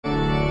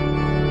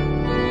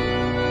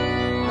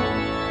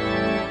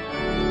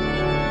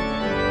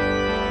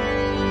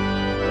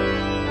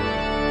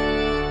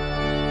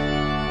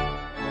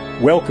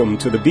Welcome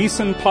to the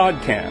Beeson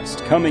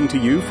Podcast, coming to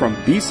you from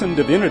Beeson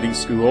Divinity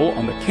School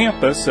on the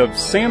campus of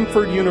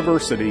Samford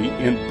University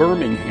in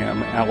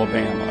Birmingham,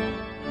 Alabama.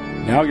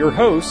 Now your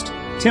host,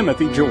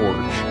 Timothy George.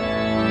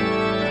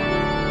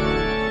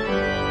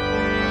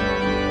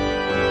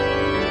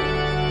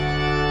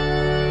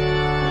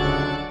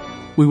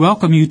 We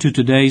welcome you to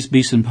today's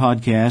Beeson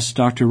Podcast.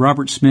 Dr.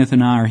 Robert Smith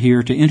and I are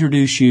here to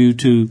introduce you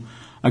to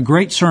a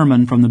great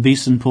sermon from the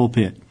Beeson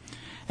pulpit.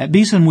 At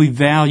Beeson, we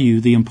value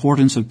the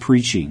importance of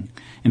preaching.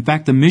 In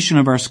fact, the mission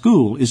of our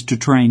school is to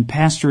train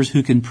pastors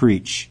who can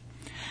preach.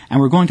 And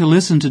we're going to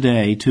listen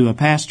today to a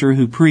pastor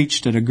who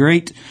preached at a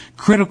great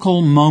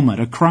critical moment,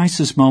 a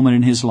crisis moment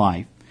in his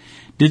life.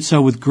 Did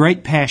so with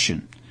great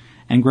passion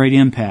and great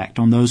impact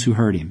on those who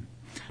heard him.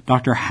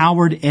 Dr.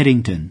 Howard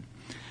Eddington.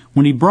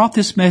 When he brought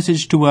this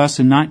message to us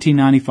in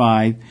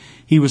 1995,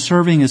 he was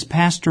serving as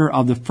pastor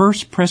of the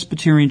First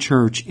Presbyterian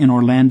Church in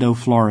Orlando,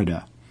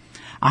 Florida.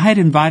 I had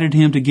invited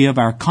him to give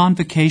our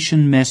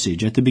convocation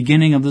message at the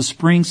beginning of the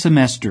spring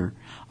semester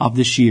of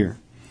this year.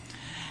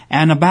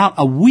 And about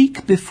a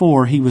week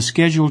before he was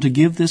scheduled to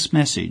give this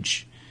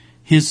message,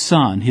 his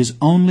son, his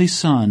only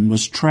son,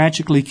 was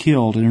tragically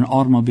killed in an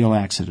automobile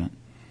accident.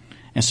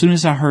 As soon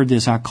as I heard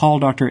this, I called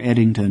Dr.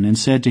 Eddington and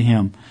said to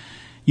him,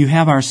 "You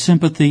have our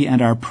sympathy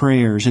and our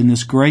prayers in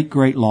this great,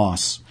 great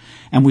loss,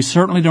 and we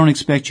certainly don't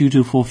expect you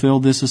to fulfill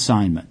this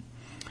assignment."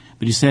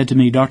 But he said to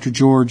me, "Dr.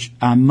 George,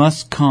 I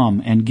must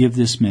come and give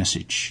this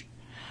message.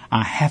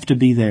 I have to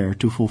be there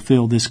to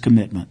fulfill this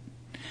commitment."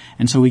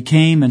 And so he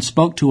came and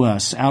spoke to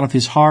us out of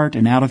his heart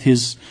and out of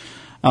his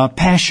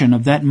passion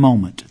of that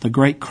moment, the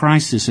great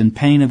crisis and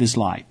pain of his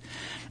life.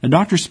 Now,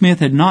 Dr. Smith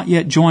had not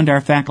yet joined our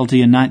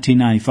faculty in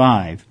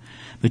 1995,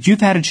 but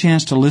you've had a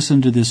chance to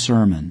listen to this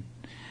sermon.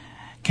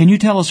 Can you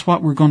tell us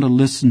what we're going to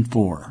listen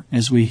for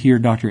as we hear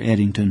Dr.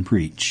 Eddington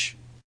preach?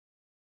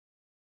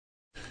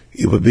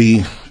 It would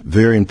be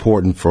very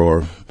important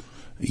for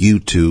you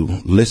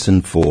to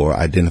listen for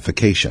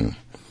identification.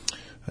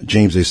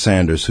 James A.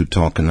 Sanders, who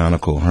taught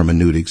canonical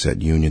hermeneutics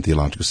at Union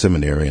Theological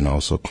Seminary and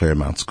also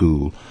Claremont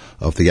School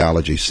of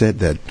Theology, said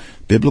that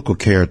biblical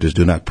characters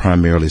do not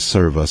primarily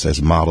serve us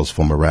as models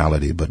for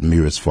morality, but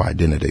mirrors for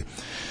identity.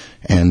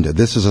 And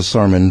this is a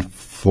sermon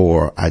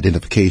for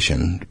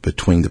identification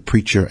between the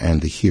preacher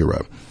and the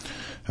hearer.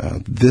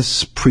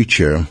 This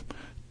preacher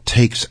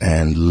takes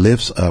and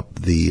lifts up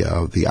the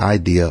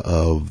idea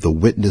of the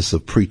witness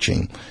of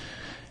preaching,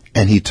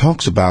 and he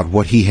talks about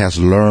what he has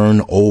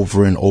learned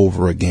over and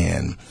over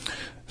again.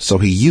 So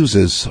he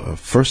uses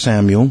 1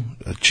 Samuel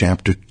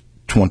chapter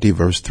 20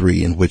 verse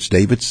 3, in which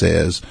David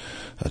says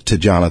to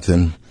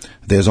Jonathan,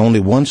 "There's only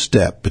one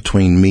step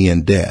between me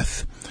and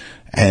death,"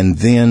 and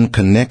then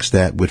connects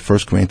that with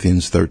 1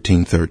 Corinthians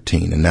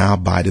 13:13. "And now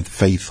abideth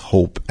faith,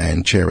 hope,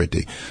 and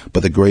charity.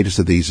 But the greatest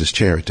of these is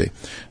charity."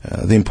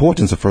 The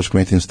importance of 1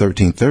 Corinthians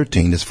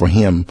 13:13 is for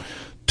him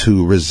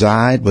to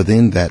reside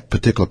within that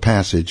particular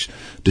passage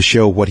to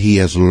show what he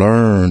has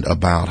learned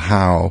about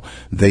how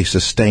they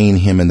sustain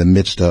him in the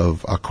midst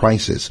of a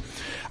crisis.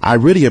 I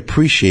really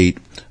appreciate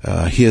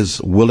his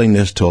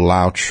willingness to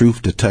allow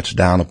truth to touch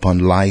down upon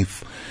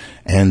life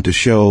and to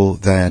show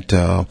that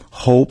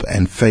hope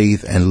and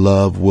faith and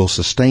love will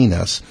sustain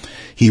us.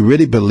 He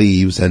really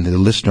believes, and the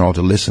listener ought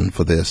to listen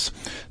for this,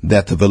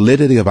 that the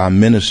validity of our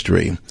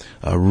ministry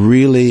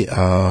really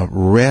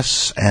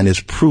rests and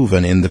is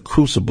proven in the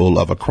crucible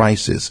of a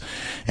crisis,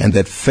 and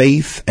that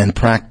faith and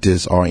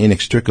practice are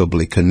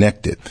inextricably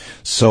connected.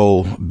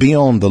 So be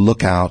on the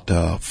lookout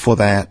for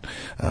that,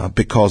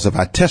 because if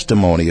our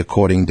testimony,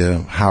 according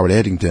to Howard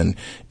Eddington,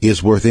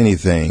 is worth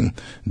anything,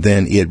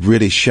 then it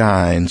really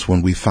shines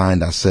when we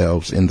find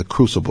ourselves in the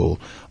crucible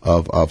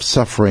of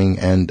suffering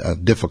and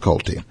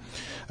difficulty.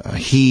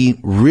 He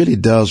really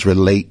does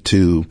relate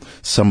to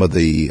some of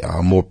the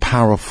more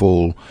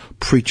powerful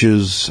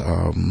preachers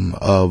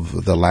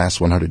of the last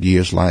 100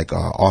 years, like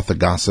Arthur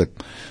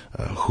Gossett,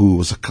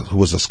 who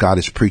was a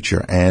Scottish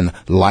preacher, and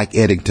like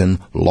Eddington,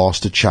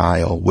 lost a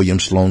child. William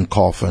Sloane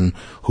Coffin,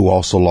 who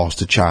also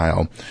lost a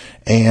child,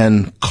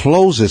 and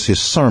closes his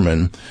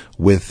sermon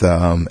with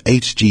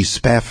H.G.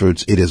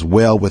 Spafford's "It is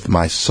well with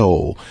my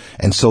soul."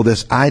 And so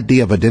this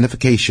idea of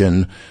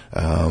identification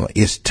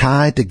is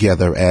tied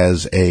together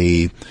as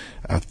a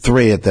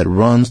thread that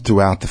runs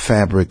throughout the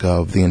fabric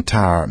of the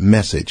entire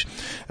message.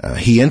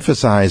 He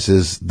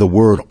emphasizes the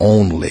word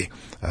 "only"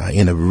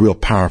 in a real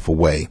powerful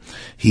way.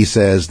 He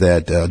says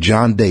that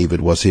John David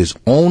was his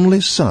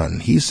only son.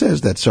 He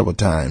says that several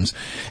times.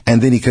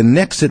 And then he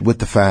connects it with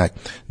the fact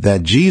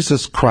that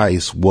Jesus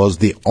Christ was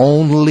the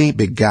only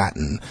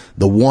begotten,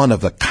 the one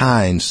of a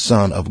kind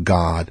Son of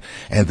God,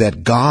 and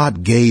that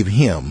God gave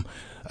him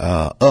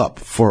up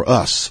for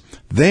us.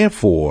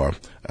 Therefore,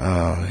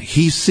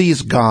 he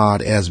sees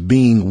God as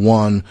being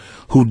one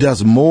who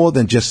does more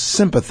than just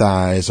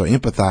sympathize or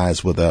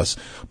empathize with us,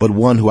 but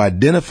one who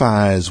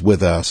identifies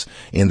with us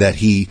in that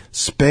he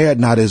spared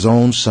not his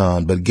own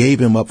son, but gave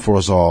him up for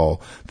us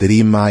all, that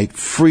he might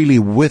freely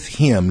with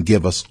him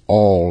give us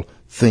all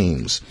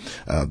themes.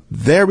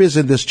 There is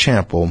in this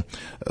chapel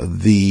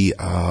the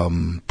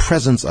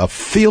presence of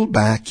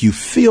feedback. You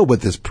feel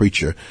with this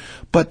preacher,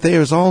 but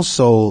there's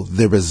also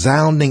the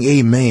resounding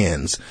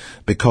amens,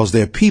 because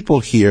there are people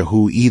here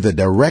who either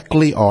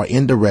directly or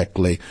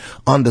indirectly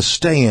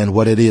understand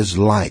what it is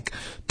like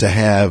to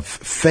have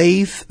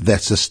faith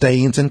that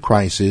sustains in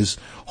crisis,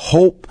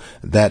 hope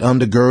that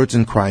undergirds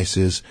in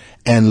crisis,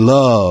 and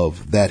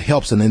love that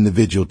helps an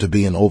individual to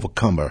be an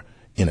overcomer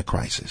in a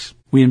crisis.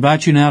 We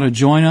invite you now to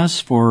join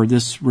us for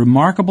this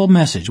remarkable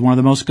message, one of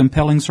the most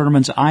compelling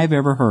sermons I've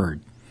ever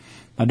heard,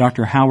 by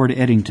Dr. Howard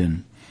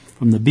Eddington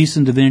from the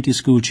Beeson Divinity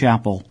School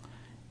Chapel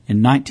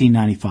in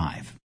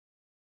 1995.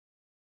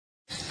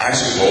 I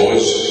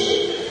suppose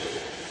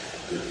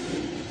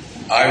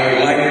I would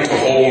like to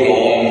hold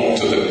on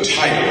to the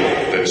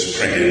title that's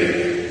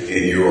printed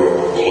in your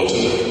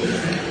bulletin,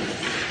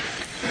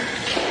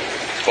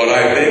 but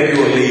I beg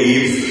your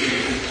leave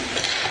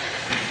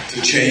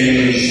to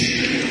change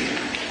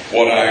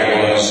what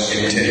I was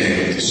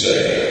intending to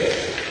say,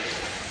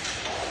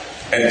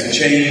 and to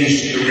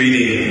change the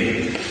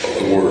reading of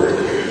the Word.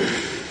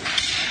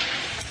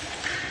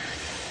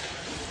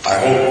 I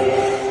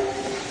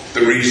hope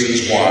the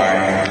reasons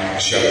why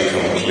shall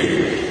become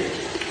clear.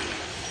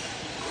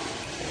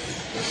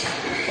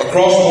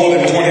 Across more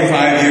than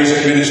 25 years of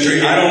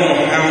ministry, I don't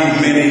know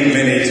how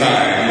many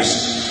times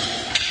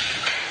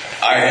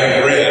I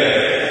have read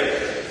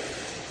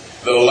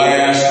the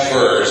last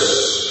verse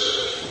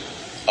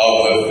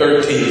of the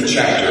 13th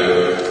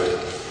chapter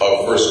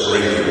of 1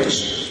 Corinthians.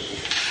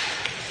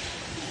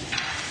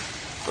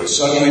 But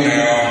suddenly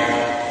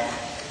now,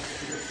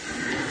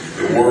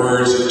 the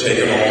words have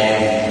taken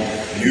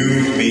on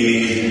new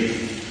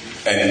meaning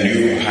and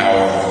new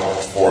power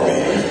for me.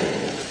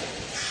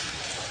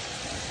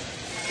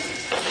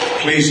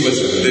 Please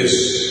listen, this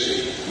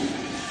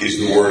is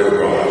the Word of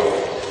God.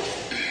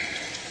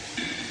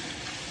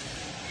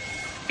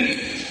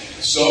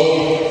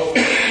 So,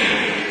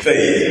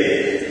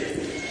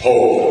 faith,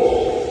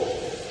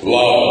 hope,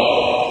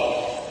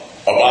 love,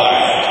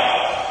 abide.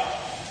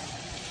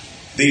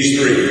 These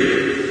three.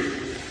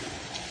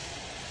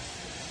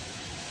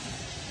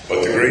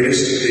 But the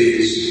greatest of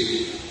these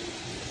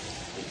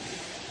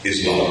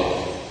is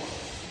love.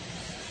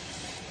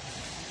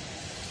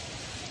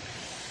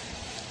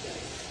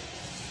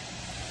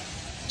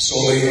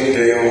 Soli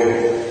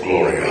Deo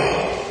Gloria.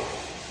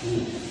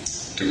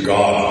 To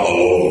God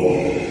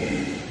alone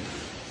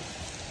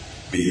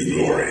be the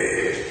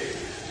glory.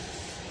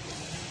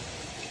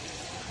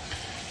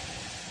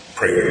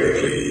 Pray with me,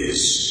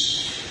 please.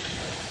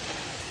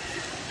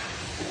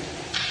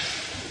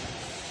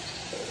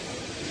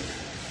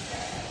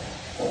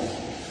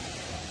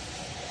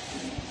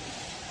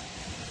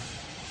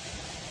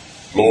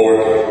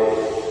 Lord,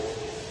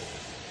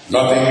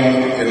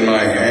 nothing in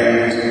my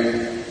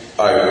hand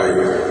I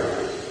bring,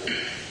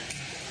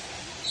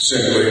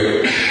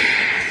 simply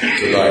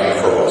to thy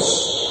cross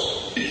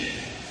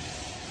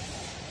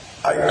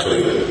I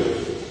cling.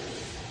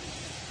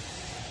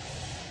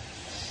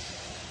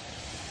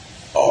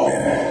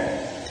 Amen.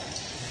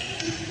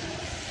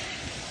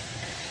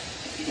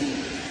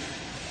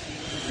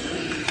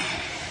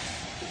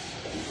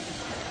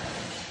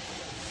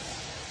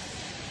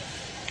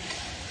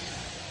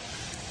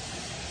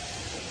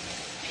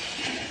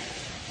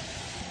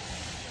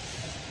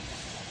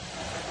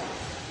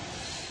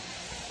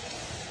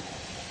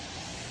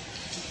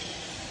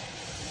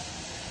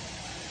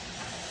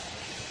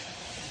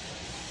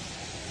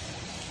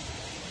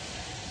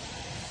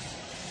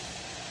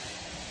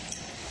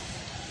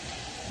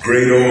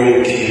 Great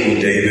old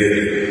King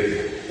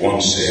David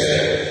once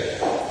said,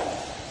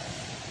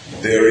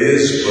 "There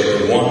is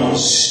but one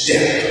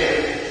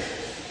step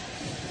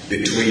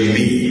between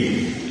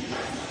me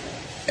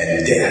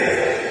and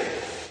death.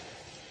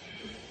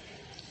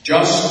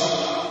 Just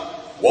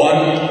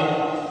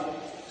one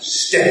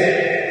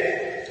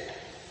step."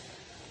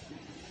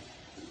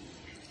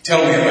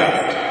 Tell me about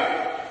it.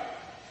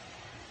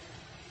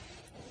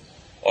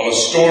 On a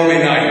stormy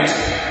night,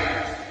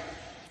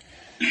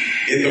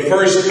 in the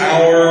first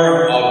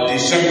hour of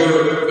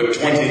December the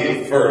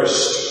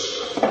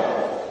 21st,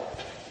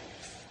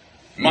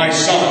 my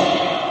son,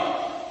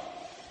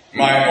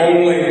 my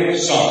only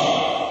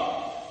son,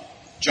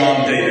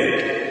 John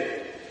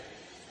David,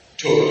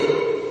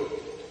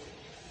 took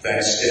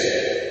that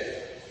step.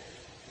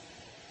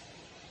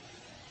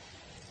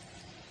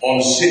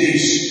 On city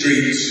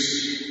streets,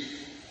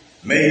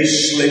 made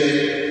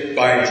slick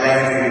by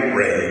driving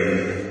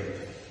rain,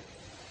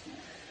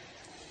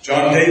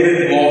 John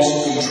David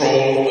lost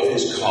control of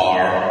his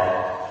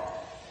car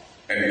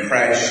and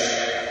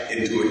crashed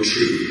into a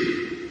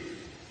tree.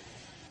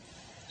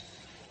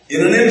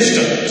 In an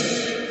instant,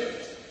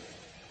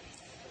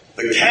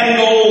 the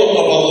candle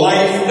of a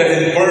life that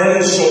had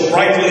burned so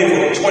brightly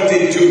for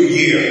 22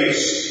 years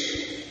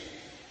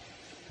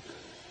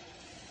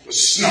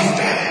was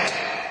snuffed out.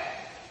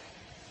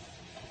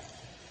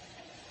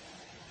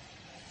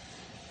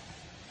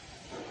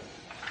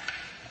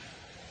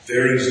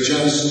 There is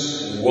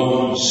just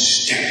one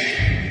step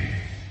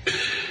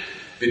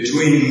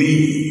between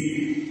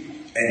me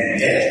and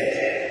death,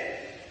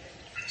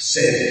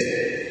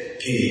 said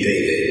King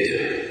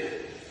David.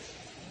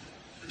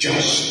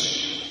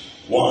 Just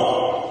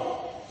one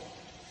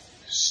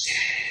step.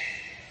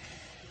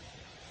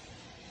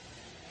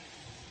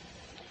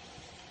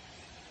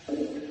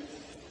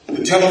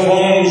 The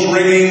telephone's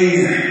ringing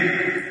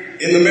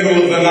in the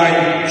middle of the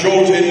night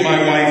jolted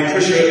my wife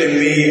Tricia and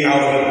me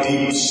out of a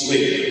deep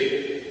sleep.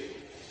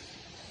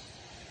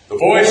 The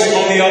voice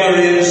on the other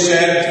end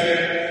said,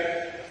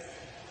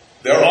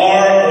 "There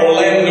are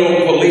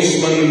Orlando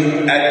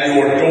policemen at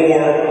your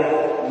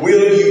door.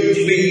 Will you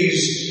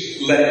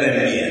please let them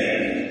in?"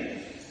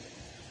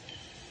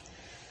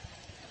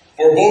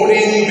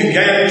 Foreboding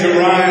began to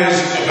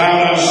rise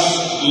about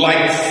us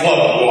like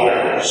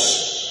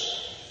floodwaters.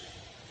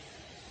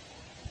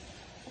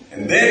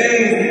 And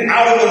then,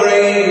 out of the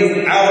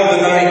rain, out of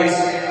the night,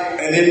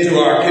 and into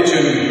our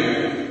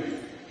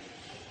kitchen,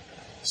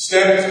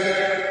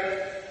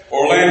 stepped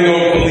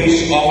Orlando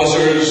police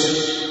officers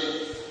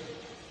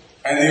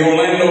and the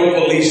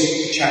Orlando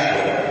police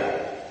chaplain.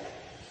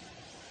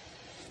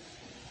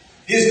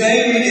 His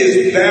name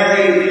is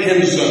Barry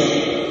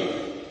Henson.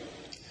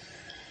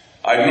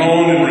 I've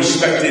known and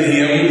respected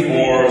him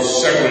for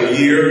several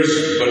years,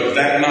 but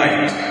that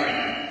night,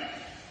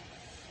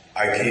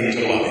 I came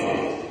to love him.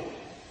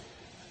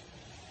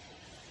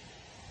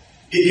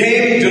 He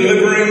came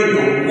delivering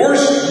the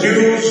worst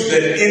news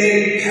that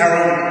any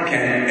parent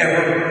can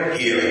ever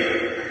hear.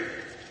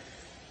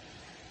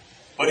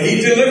 But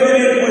he delivered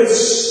it with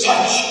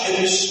such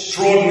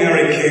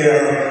extraordinary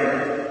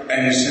care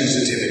and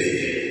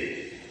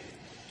sensitivity.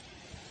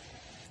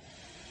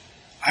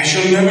 I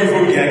shall never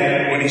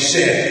forget what he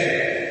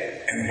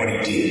said and what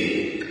he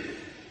did.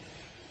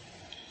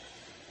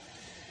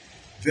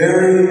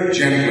 Very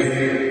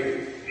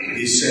gently,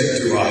 he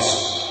said to us,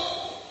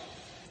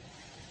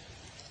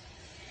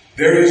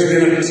 "There has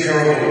been a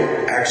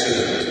terrible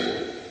accident,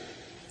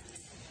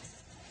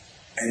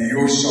 and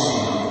your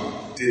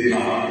son did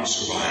not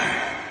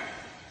survive."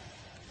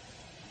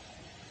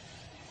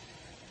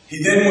 He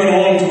then went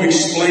on to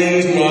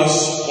explain to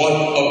us what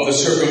of the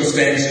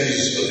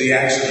circumstances of the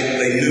accident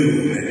they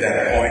knew at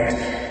that point.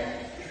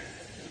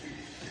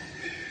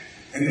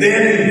 And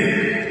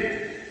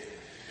then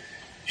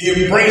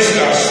he embraced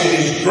us in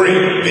his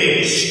great,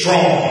 big,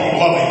 strong,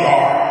 loving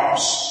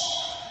arms.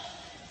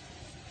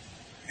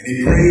 And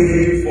he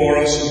prayed for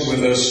us and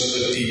with us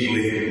a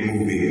deeply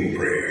moving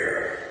prayer.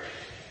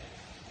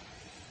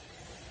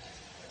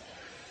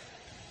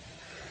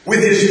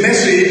 With his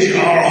message,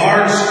 our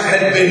hearts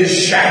had been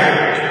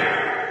shattered.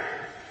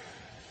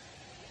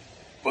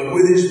 But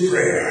with his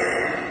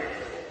prayer,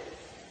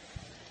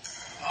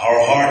 our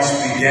hearts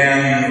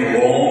began the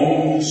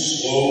long,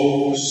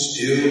 slow,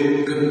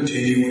 still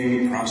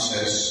continuing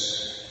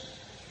process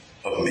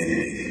of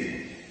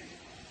mending.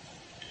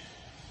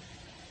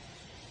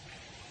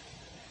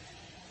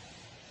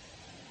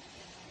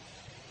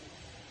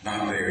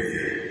 Not there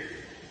yet.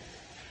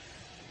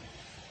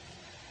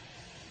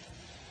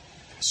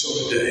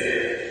 So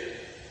today,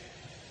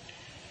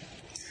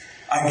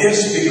 I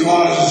guess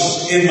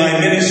because in my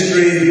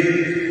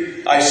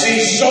ministry, I see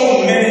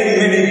so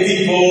many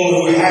people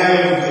who have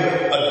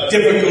a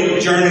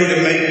difficult journey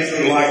to make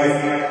through life.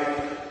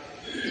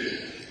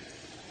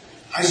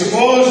 I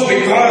suppose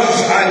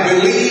because I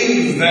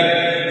believe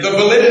that the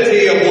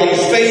validity of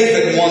one's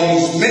faith and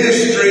one's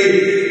ministry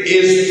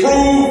is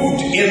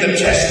proved in the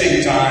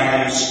testing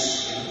times.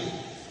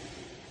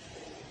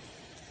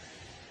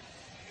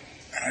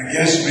 And I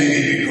guess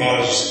maybe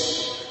because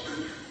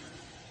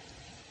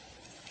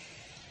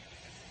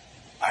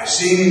I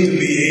seem to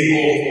be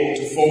able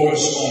to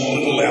focus on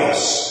little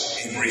else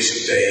in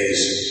recent days.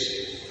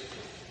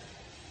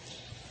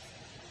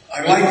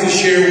 I'd like to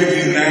share with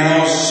you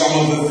now some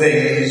of the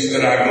things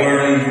that I've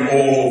learned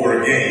all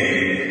over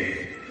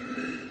again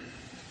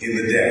in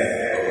the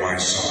death of my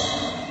son.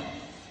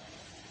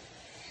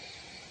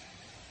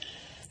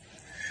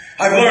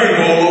 I've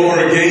learned all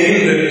over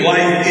again that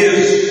life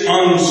is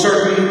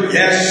uncertain,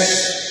 yes.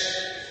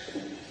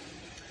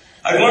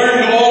 I've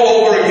learned all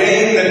over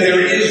again that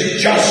there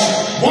is just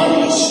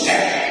one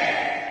step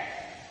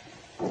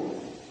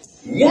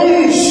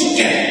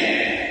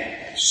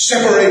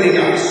separating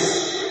us,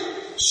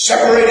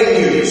 separating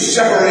you,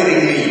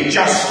 separating me,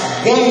 just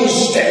one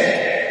step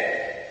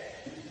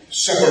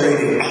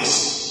separating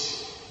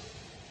us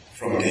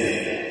from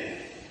death.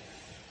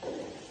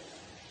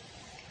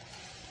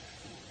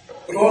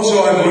 But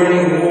also I've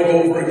learned all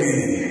over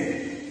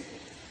again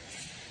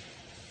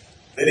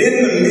that in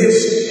the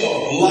midst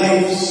of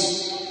life's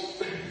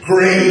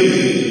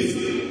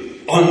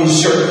grave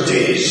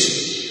uncertainties,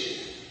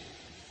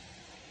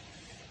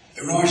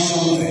 there are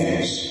some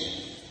things,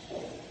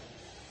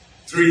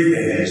 3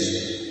 things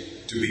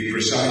to be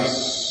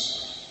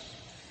precise,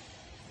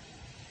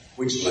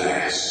 which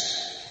last.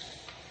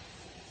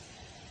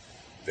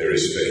 There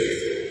is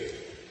faith.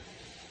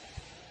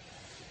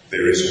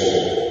 There is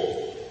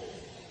hope.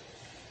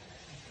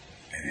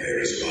 And there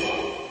is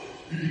love.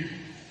 1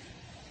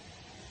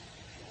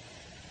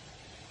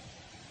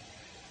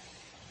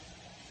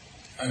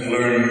 I've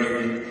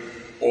learned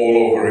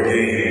all over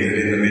again that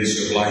in the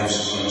midst of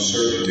life's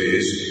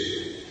uncertainties,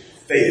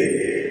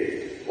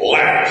 faith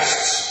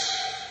lasts.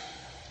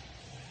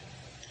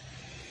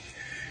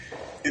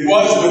 It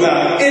was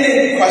without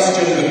any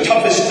question the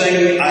toughest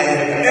thing I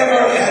have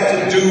ever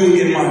had to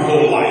do in my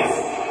whole life.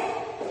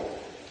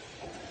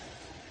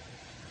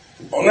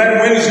 On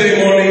that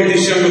Wednesday morning,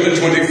 December the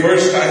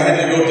 21st, I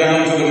had to go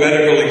down to the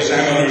medical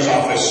examiner's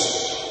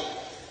office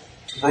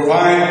to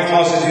provide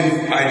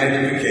positive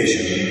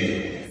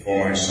identification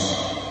for my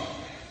son.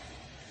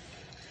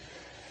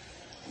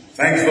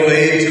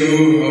 Thankfully,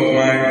 two of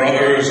my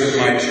brothers at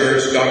my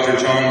church, Dr.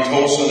 John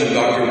Tolson and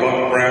Dr.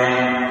 Buck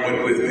Brown,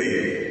 went with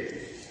me.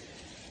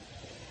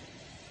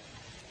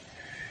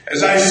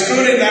 As I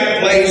stood in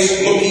that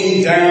place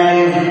looking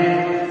down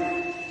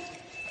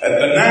at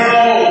the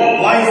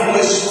now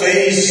lifeless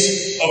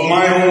face of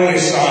my only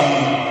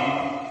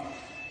son,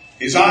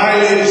 his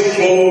eyelids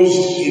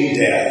closed in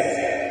death,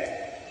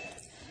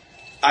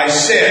 I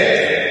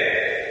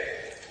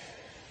said,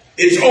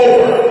 "It's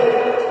over,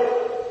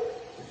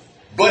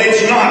 but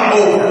it's not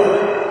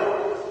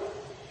over.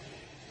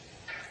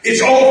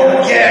 It's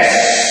over, yes.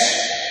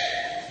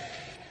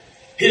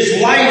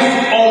 His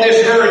life on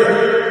this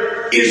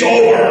earth is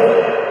over.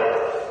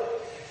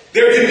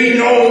 There can be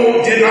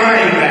no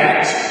denying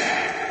that.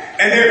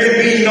 And there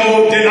can be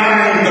no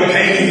denying the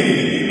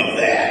pain of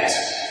that.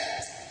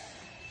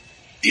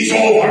 It's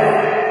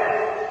over."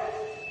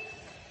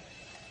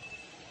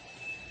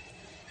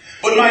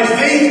 But my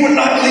faith would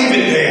not leave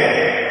it there.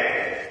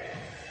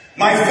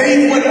 My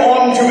faith went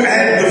on to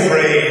add the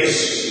phrase,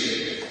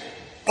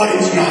 "But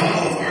it's not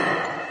over."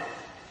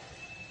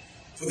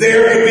 For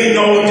there could be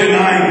no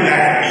denying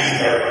that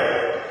either.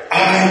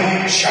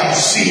 I shall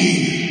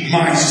see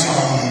my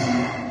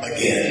son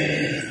again.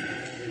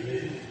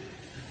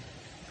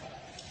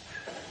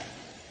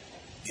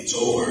 It's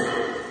over,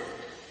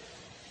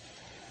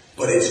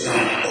 but it's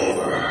not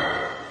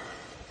over.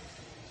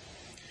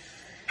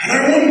 And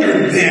I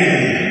wondered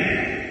then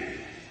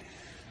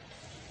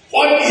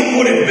what it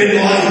would have been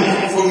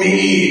like for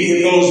me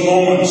in those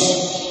moments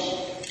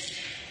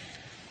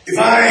if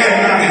I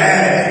had not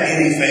had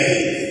any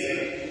faith.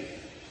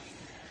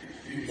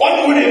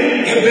 What would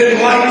it have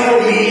been like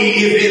for me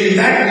if in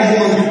that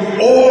moment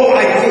all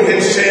I could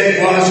have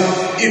said was,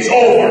 "It's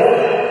over"?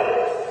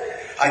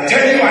 I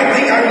tell you, I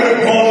think I would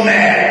have gone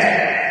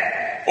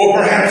mad, or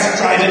perhaps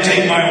tried to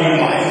take my own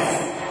life.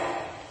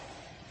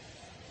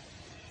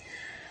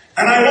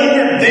 And I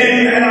wondered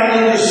then, and I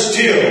wonder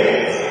still,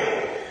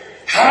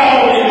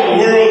 how in the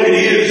world it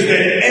is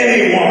that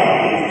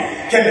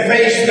anyone can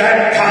face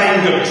that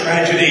kind of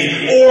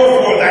tragedy,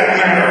 or for that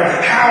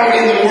matter, how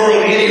in the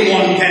world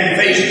anyone can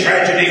face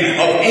tragedy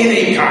of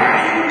any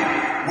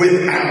kind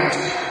without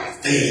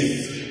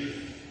faith.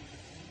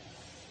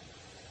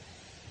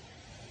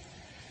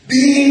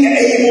 Being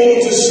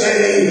able to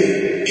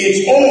say,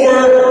 "It's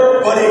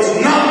over, but it's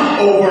not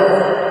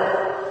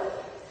over,"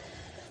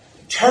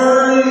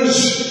 turns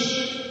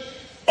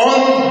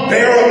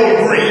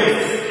unbearable grief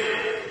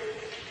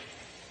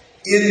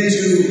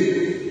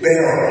into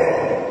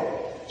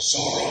bearable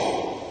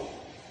sorrow.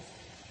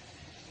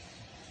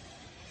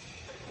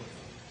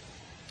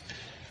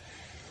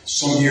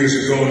 Some years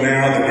ago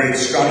now, the great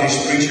Scottish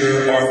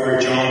preacher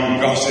Arthur John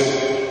Gossett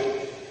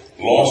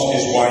lost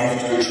his wife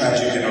to a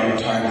tragic and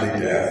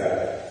untimely death.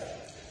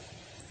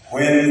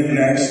 When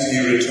next he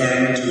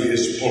returned to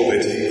his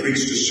pulpit, he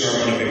preached a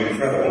sermon of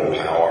incredible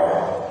power.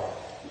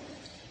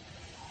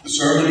 The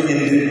sermon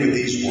ended with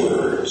these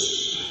words: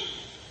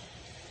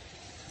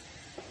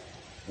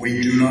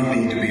 "We do not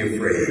need to be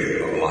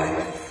afraid of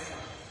life.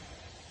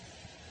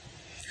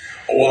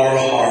 Oh, our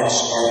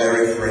hearts are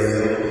very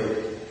frail.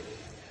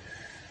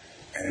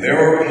 And there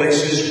are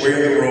places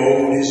where the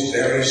road is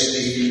very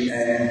steep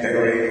and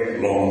very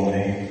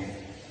lonely.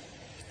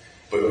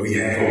 But we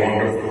have a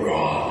wonderful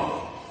God.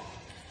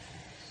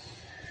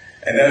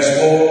 And as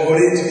Paul put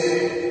it,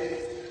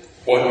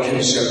 what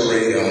can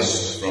separate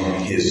us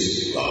from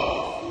His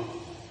love?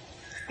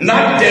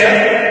 Not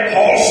death,"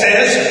 Paul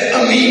says,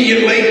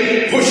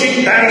 immediately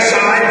pushing that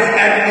aside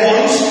at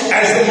once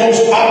as the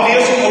most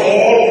obvious of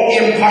all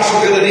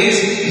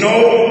impossibilities.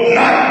 No,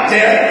 not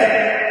death.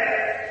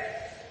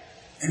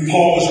 And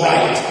Paul was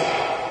right.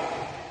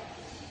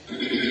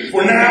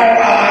 For now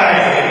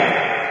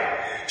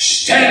I,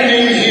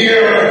 standing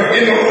here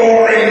in the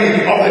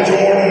roaring of the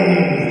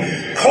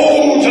Jordan,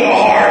 cold to the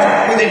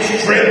heart with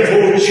its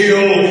dreadful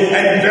chill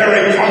and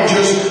very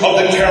conscious of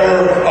the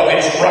terror of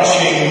its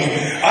rushing,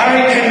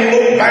 I can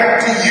look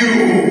back to you,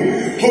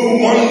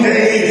 who one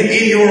day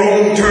in your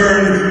own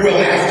turn will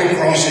have to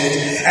cross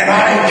it, and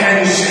I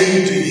can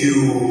say to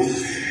you,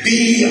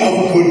 "Be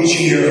of good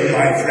cheer,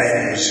 my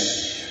friends,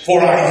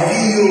 for I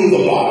feel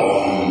the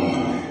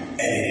bottom,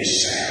 and it is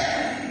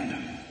sound."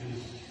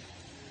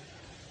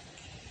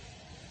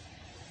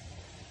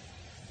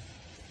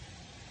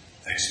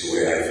 That's the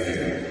way I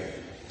feel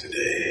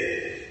today.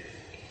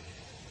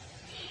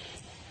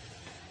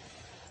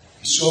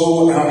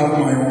 So, out of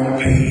my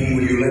own pain,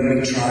 will you let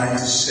me try to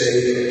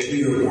say a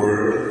clear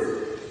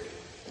word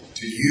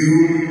to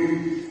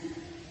you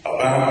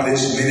about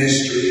this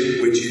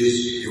ministry which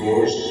is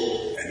yours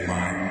and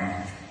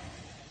mine.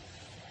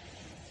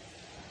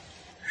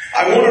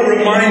 I want to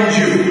remind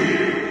you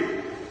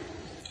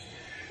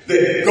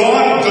that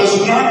God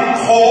does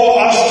not call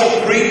us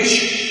to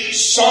preach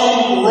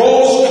some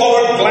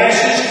rose-colored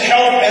glasses,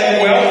 health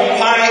and wealth,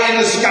 pie in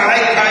the sky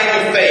kind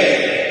of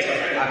faith.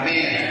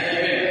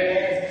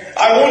 Amen.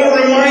 I want to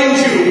remind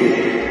you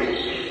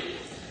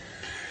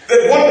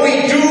that what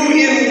we do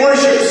in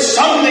worship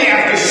Sunday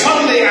after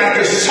Sunday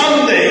after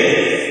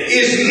Sunday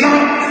is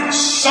not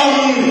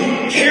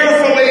some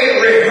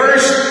carefully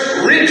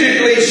rehearsed,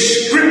 rigidly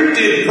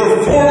scripted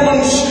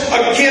performance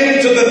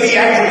akin to the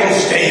theatrical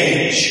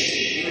stage.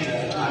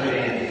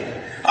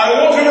 I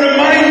want to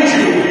remind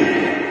you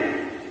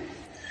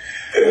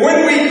that when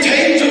we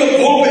take to the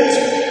pulpit,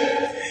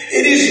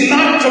 it is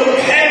not to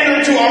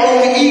pander to our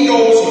own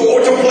egos or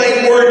to play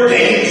word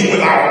games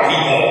with our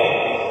people.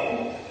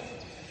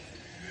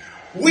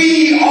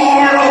 We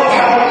are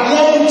about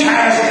one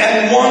task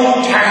and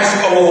one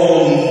task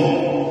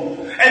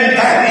alone, and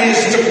that is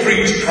to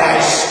preach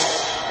Christ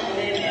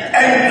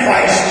and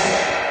Christ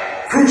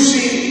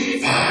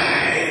crucified.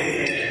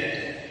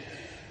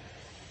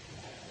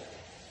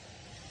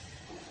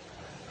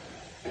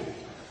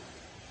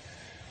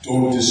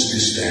 Don't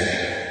dismiss that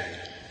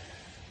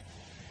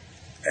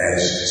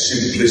as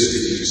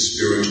simplistic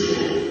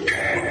spiritual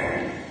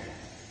pattern.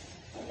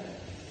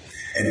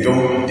 And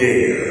don't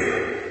dare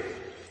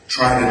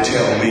try to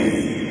tell me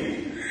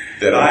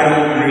that I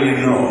don't really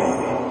know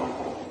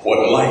what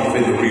life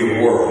in the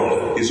real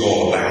world is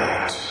all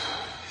about.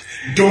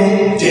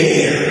 Don't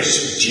dare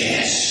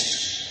suggest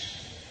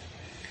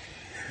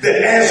that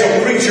as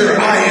a preacher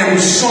I am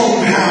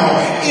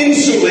somehow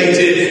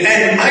insulated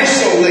and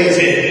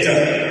isolated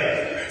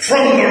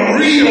from the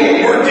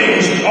real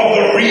workings of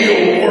the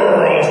real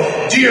world.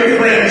 Dear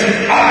friends,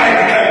 I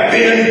have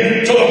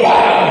been to the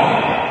bottom.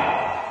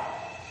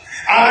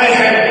 I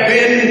have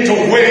been to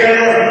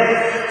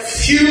where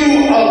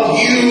few of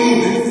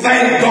you,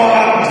 thank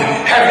God,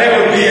 have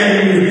ever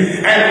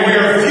been, and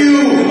where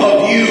few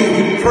of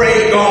you,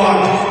 pray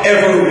God,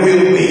 ever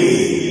will be.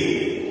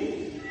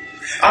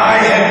 I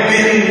have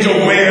been to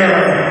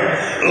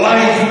where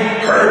life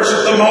hurts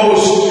the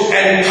most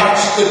and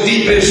cuts the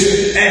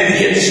deepest and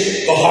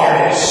hits the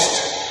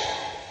hardest.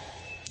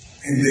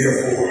 And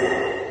therefore,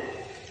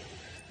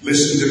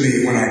 listen to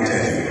me when I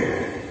tell you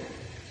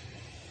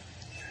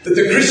that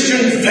the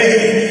Christian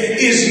faith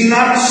is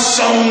not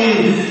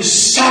some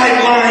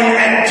sideline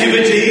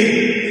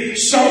activity,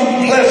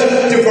 some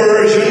pleasant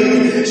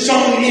diversion,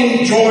 some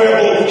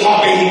enjoyable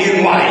hobby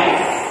in life.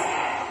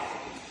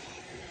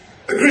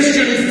 The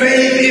Christian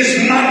faith is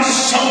not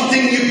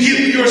something you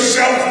give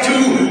yourself to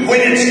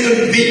when it's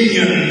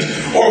convenient,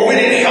 or when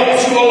it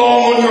helps you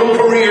along on your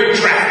career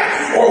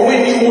track, or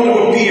when you want to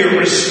appear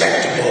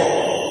respectable.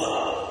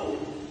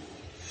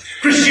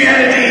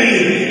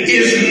 Christianity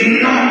is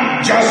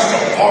not just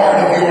a part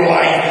of your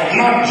life,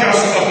 not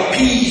just a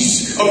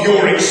piece of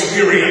your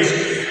experience.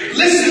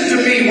 Listen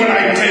to me when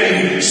I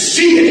tell you,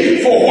 see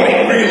it for what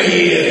it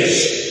really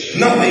is.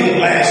 Nothing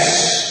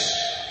less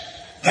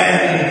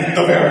than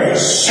the very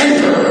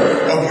center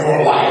of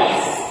your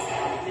life.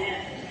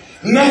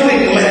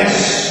 Nothing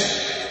less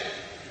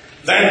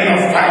than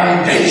the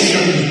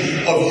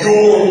foundation of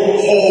your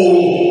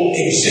whole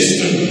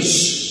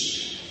existence.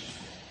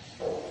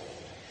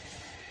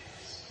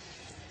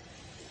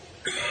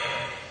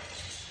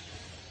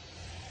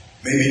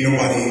 Maybe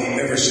nobody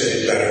ever said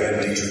it better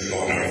than Dietrich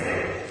Bonhoeffer.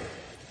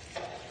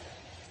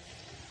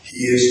 He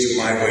is, to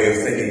my way of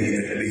thinking,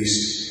 at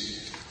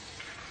least,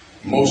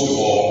 most of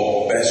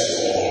all, best of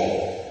all,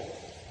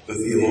 the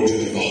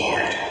theologian of the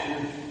heart.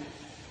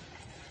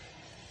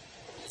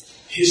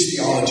 His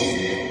theology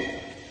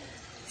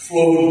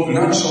flowed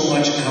not so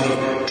much out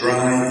of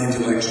dry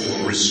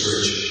intellectual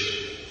research,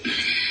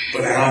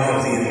 but out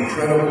of the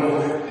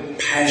incredible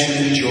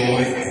passionate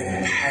joy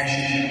and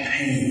passionate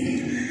pain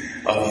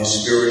of his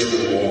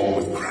spiritual walk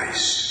with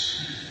Christ.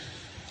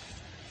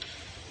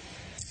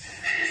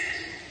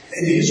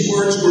 And his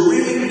words were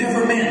really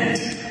never meant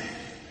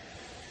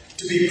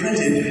to be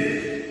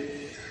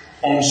printed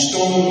on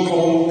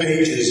stone-cold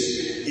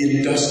pages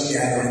in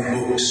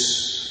dust-gathering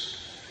books,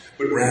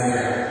 but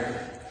rather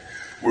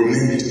were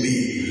meant to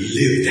be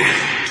lived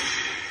out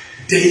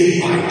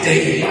day by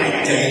day by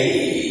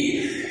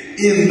day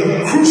in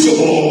the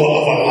crucible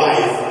of a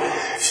life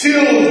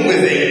filled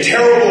with a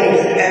terrible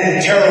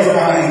and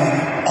terrifying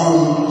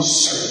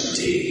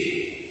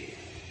uncertainty.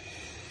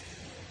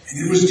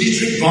 And it was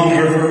Dietrich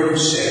Bonhoeffer who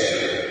said,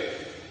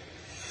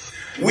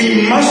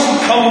 we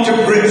must come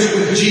to grips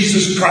with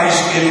Jesus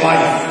Christ in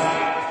life.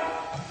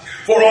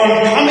 For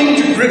on coming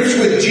to grips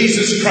with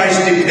Jesus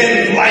Christ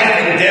depend life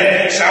and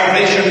death,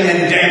 salvation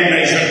and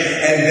damnation.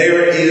 And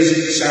there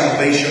is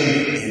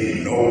salvation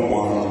in no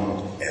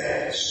one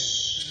else.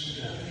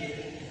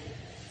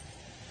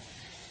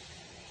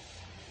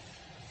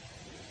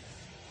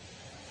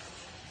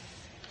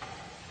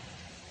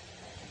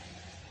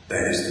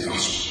 That is the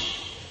gospel.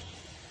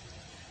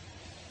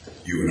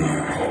 You and I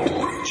are called to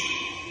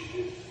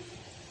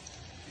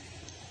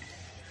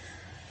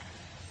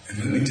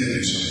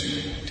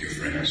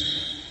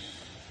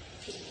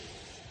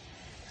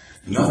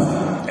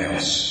Nothing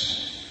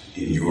else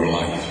in your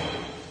life,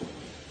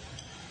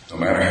 no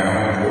matter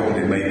how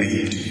important it may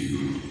be to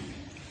you,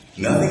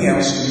 nothing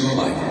else in your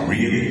life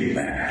really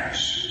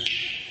matters.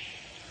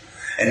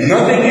 And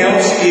nothing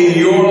else in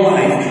your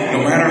life,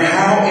 no matter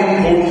how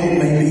important it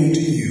may be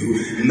to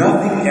you,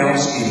 nothing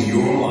else in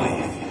your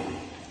life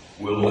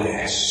will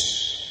last.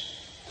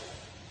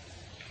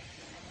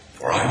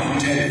 For I can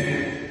tell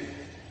you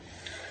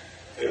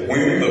that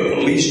when the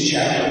police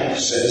chaplain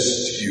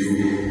says to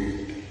you,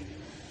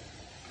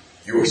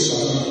 your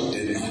son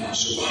did not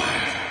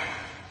survive,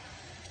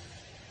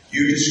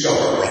 you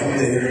discover right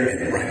there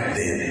and right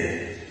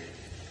then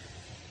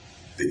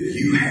that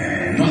you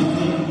have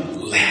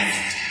nothing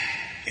left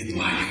in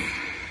life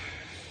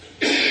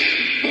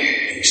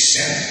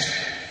except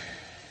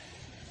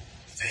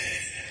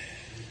faith.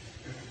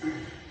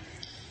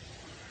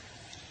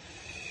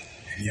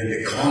 And yet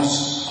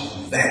because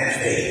of that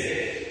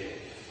faith,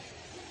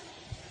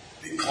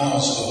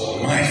 because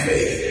of my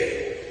faith,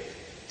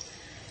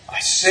 I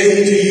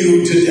say to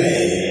you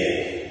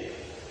today,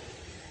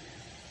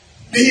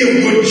 be of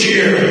good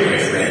cheer, my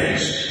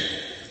friends.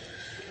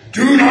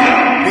 Do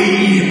not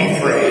be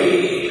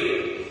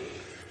afraid,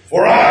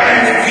 for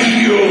I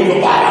feel the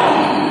bottom.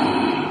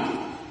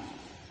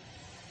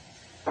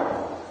 And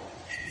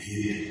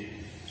it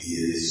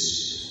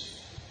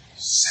is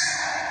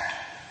sound.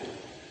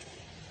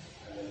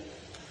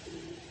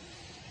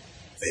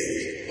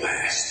 Faith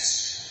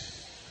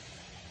lasts.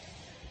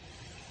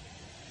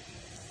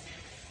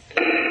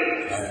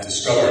 I've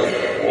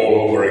discovered all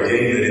over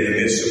again that in the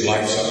midst of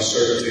life's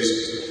uncertainties,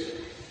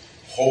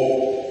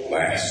 hope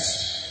lasts.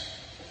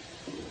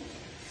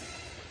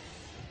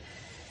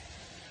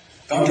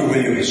 Dr.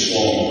 William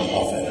Sloane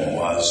Coffin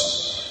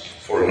was,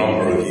 for a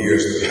number of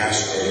years, the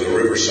pastor of the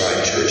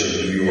Riverside Church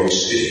in New York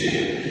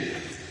City.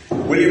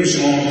 William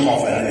Sloane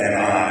Coffin and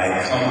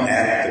I come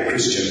at the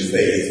Christian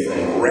faith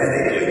from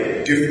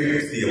radically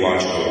different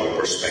theological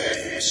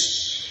perspectives.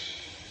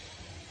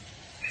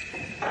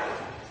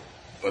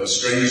 But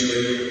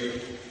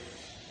strangely,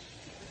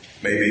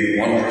 maybe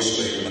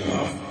wondrously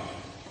enough,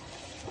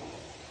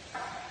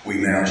 we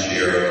now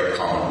share a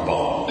common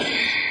bond.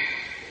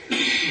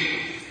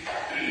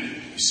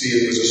 You see,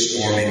 it was a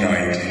stormy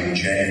night in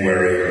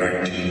January of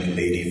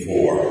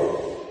 1984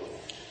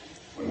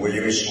 when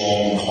William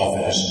Sloane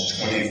Coffin's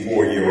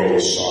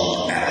 24-year-old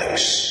son, Alex,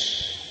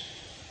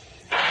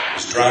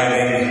 was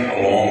driving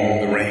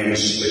along the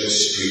rain-slick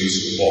streets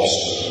of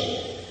Boston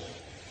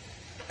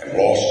and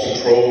lost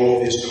control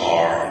of his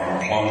car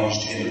and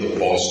plunged into the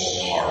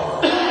Boston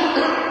Harbor.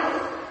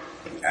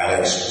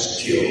 Alex was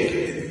killed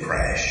in the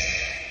crash.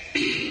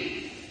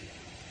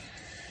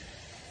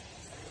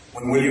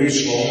 When William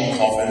Sloane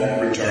Coffin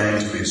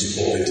returned to his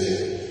pulpit,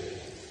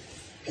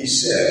 he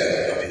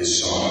said of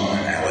his son,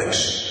 Alex,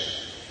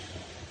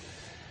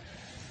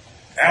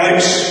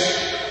 "Alex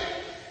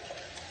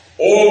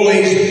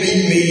always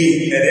beat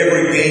me at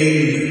every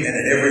game and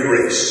at every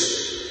race.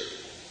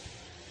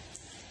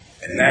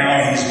 And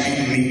now he's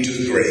beaten me to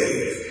the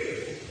grave.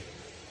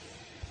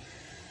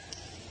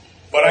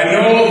 But I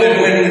know that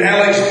when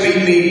Alex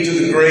beat me to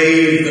the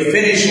grave, the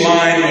finish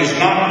line was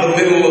not the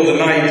middle of the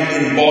night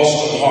in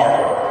Boston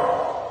Harbor.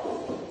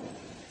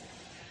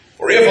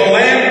 For if a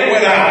lamp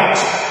went out,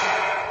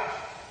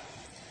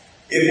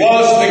 it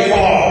was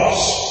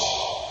because,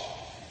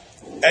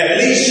 at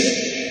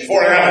least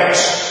for Alex,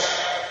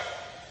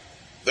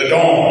 the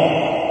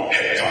dawn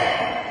had come."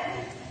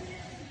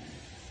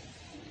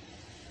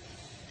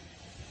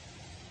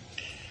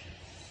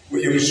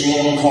 William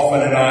Sloane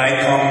Coffin and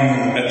I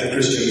come at the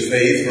Christian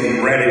faith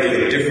from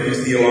radically different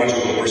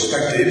theological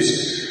perspectives,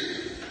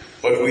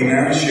 but we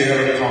now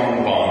share a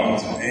common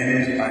bond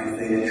and, I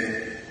think,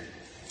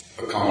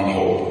 a common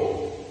hope.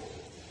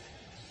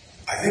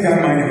 I think I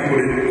might have put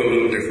it a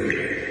little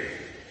differently.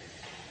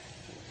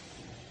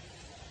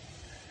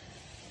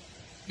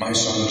 My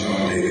son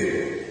John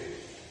David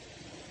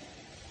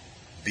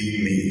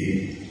beat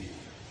me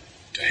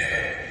to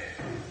heaven.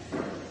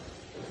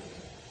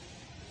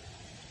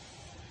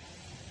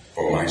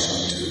 For my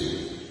son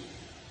too,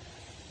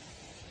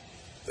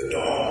 the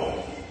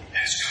dawn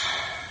has come.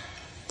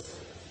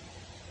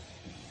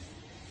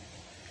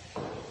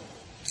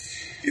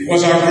 It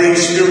was our great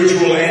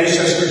spiritual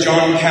ancestor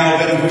John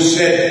Calvin who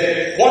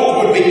said,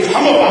 "What would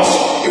become of us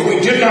if we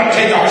did not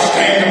take our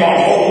stand upon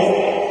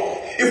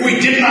hope? If we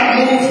did not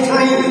move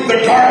through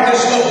the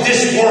darkness of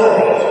this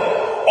world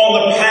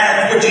on the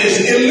path which is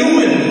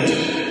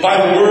illumined by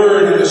the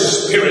Word and the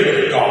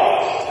Spirit of God?"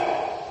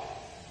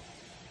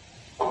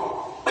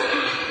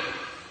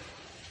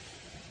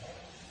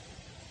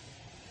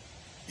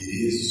 It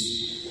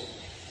is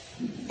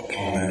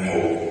upon that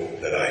hope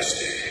that I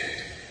stand.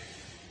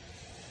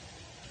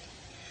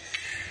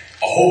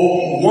 A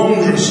hope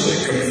wondrously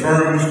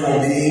confirmed for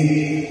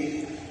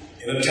me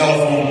in a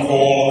telephone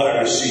call I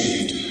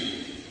received.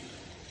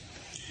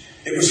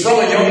 It was from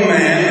a young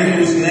man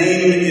whose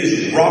name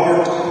is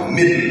Robert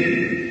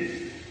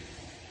Midden.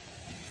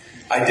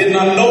 I did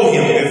not know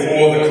him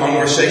before the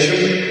conversation,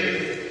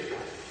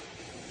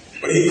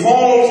 but he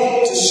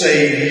called to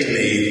say to me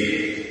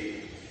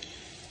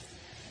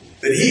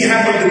that he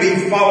happened to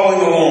be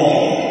following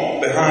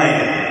along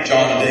behind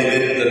John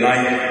David the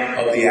night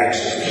of the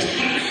accident.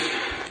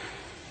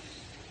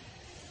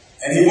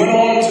 And he went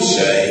on to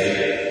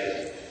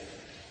say,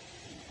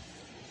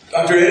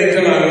 Dr.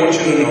 Eddington, I want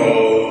you to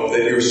know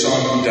that your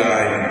son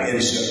died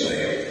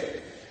instantly.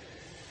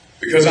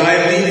 Because I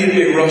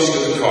immediately rushed to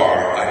the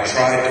car. I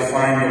tried to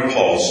find your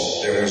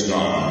pulse. There was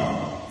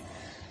none.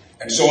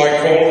 And so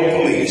I called the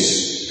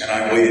police, and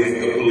I waited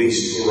for the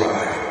police to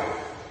arrive.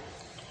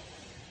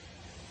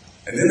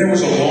 And then there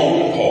was a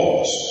long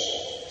pause.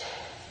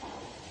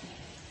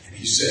 And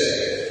he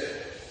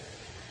said,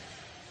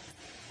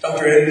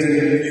 Dr.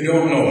 Eddington, you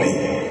don't know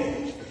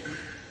me,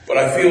 but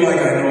I feel like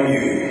I know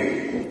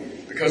you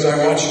because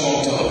I watch you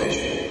on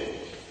television.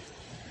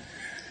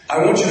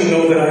 I want you to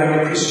know that I am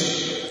a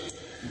Christian.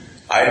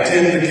 I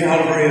attend the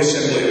Calvary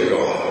Assembly of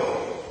God.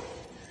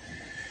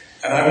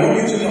 And I want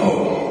you to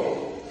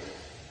know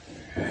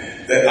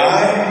that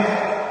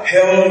I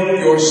held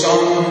your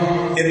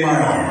son in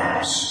my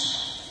arms,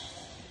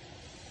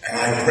 and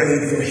I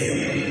prayed for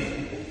him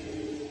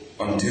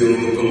until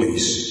the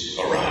police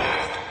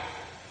arrived.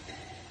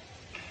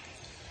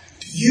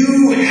 Do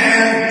you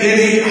have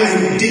any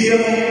idea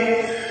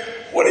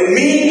what it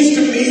means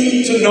to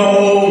me to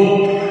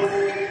know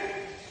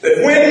that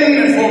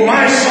when for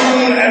my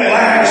son at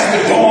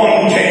last the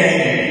dawn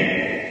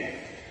came,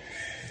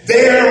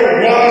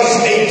 there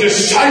was a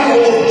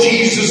disciple of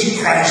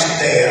Jesus Christ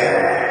there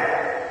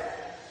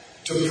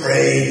to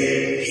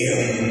pray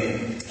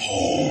him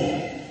home?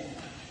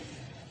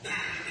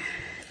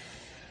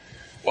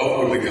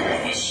 What would become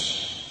of us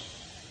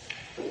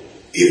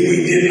if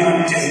we did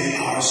not take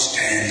our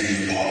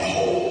stand upon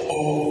hope?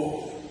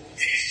 Oh,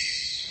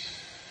 yes.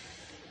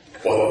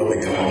 What would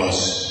become of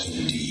us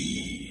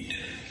indeed?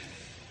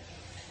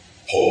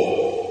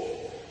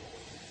 Hope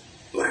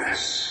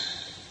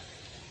lasts.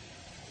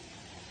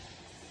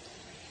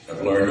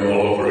 I've learned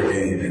all over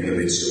again in the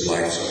midst of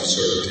life's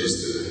uncertainties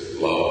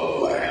that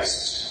love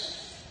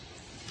lasts.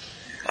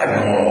 I've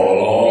known all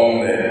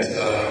along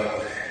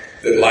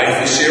that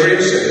life is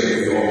serious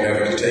and we ought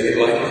never to take it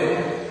lightly.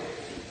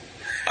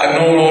 I've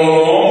known all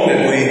along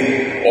that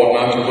we ought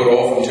not to put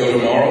off until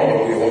tomorrow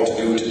what we ought to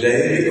do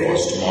today,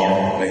 because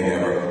tomorrow may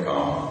never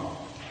come.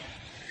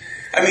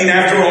 I mean,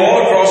 after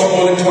all, across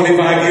more than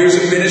 25 years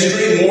of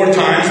ministry, more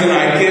times than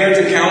I care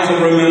to count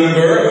and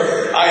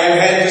remember, I have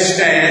had to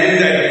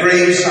stand at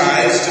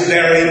gravesides to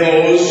bury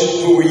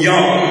those who were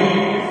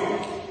young.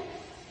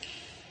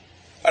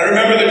 I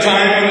remember the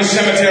time when the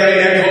cemetery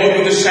echoed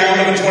with the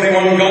sound of a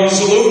 21-gun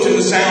salute and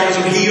the sounds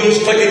of heels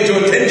clicking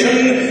to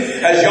attention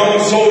as young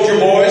soldier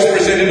boys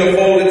presented a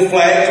folded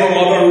flag to a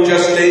mother who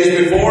just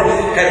days before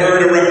had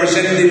heard a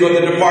representative of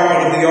the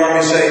Department of the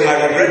Army say,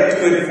 I regret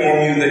to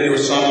inform you that your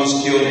son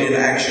was killed in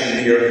action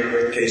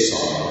near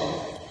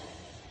Quezon.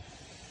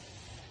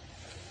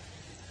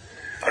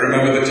 I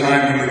remember the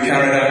time when we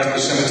carried out to the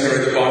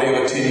cemetery the body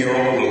of a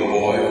 10-year-old little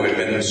boy who had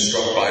been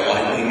struck by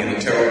lightning in a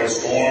terrible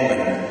storm,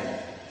 and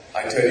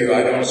I tell you,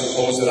 I don't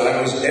suppose that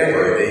I was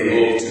ever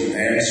able to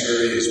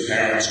answer his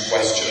parents'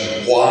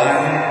 question,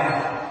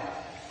 why?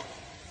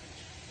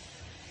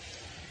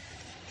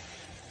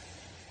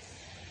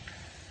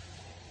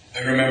 I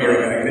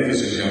remember a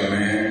magnificent young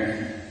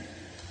man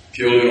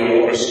killed in a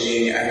water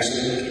skiing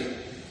accident.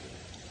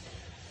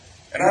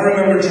 And I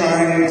remember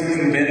trying to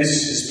convince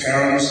his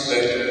parents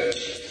that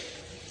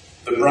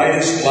the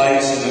brightest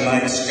lights in the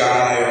night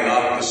sky are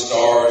not the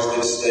stars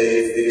that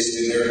stay fixed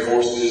in their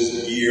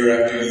courses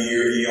year after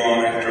year,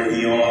 eon after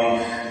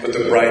eon, but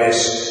the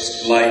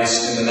brightest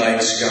lights in the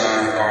night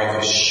sky are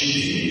the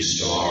shooting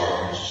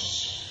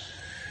stars.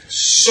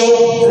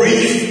 So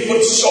brief,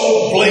 but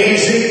so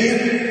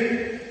blazing.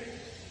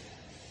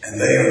 And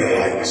they are the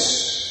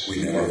lights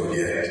we never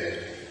forget.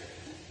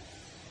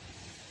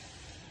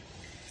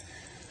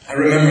 I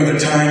remember the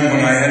time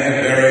when I had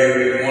to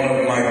bury one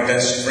of my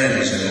best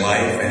friends in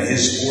life and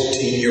his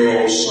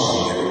 14-year-old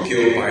son. They were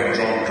killed by a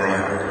drunk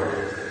driver.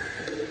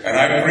 And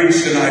I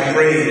preached and I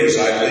prayed as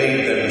I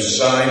laid them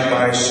side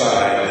by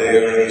side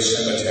there in the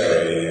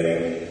cemetery.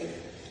 And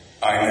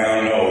I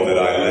now know that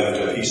I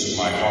left a piece of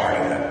my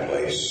heart in that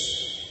place.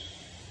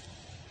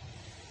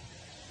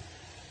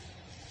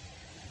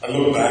 I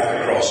look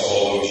back across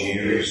all those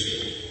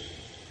years.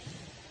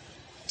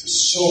 To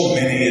so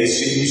many, it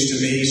seems to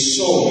me,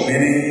 so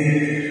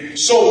many,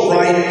 so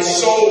bright,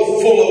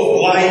 so full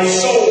of life,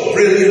 so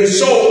brilliant,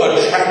 so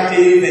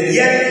attractive, and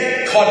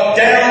yet cut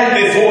down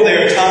before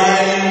their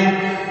time.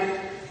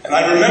 And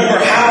I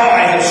remember how I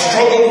have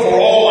struggled for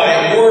all I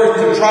am worth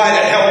to try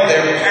to help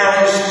their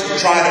parents, to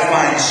try to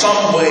find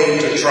some way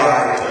to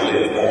try to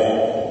live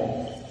on.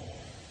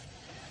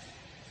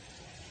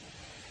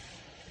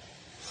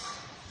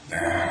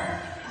 Now,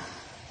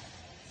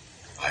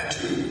 I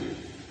too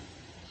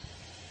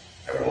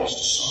have lost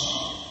a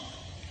son.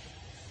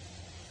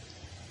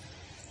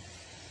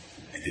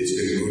 And it's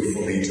been good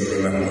for me to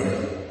remember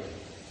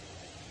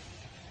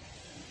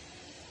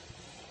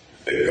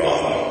that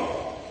God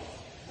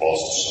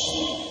lost a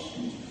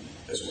son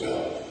as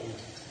well.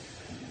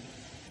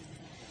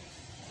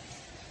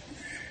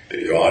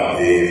 that God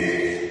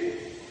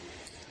gave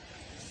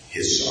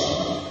His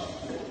Son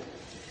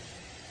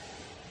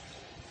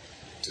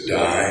to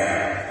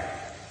die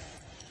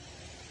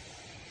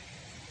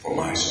for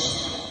my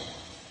son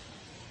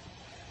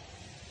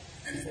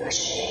and for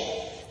us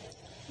all.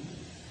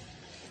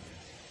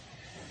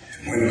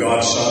 And when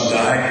God's Son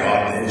died,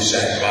 God then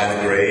sat by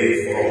the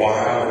grave for a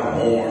while and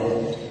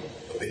mourned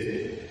a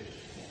bit,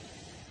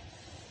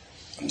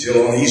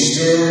 until on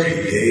Easter He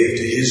gave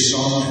to His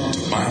Son and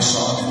to my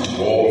son and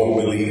to all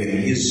who believe in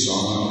His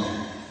Son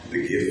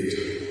the gift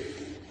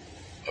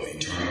of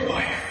eternal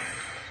life.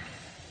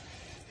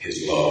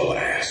 His love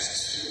lasts.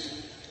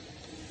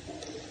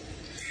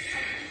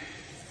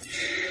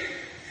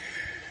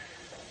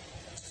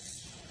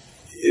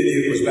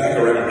 It was back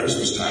around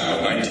Christmas time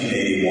of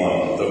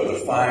 1981.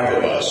 The five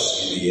of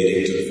us in the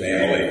Eddington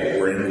family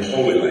were in the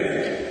Holy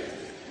Land.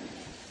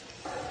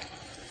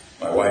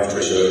 My wife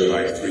Tricia and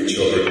my three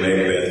children,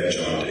 Mary Beth and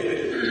John David.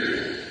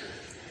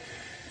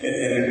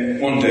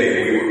 And one day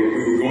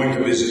we were going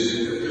to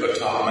visit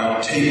atop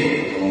Mount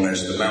Tabor, known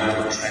as the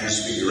Mount of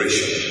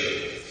Transfiguration.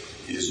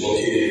 It is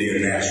located near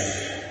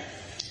Nazareth.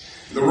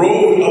 The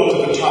road up to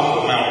the top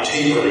of Mount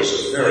Tabor is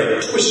a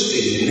very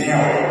twisting,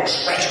 narrow,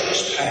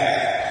 treacherous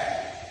path.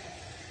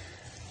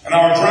 And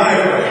our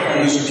driver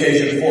on this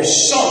occasion, for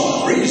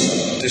some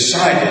reason,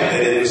 decided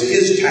that it was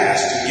his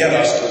task to get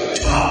us to the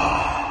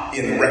top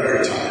in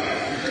record time.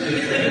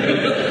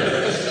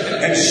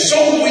 And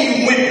so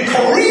we went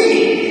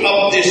careening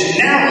up this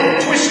narrow,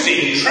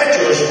 twisting,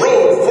 treacherous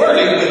road,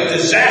 flirting with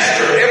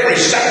disaster every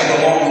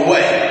second along the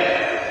way.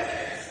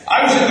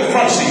 I was in the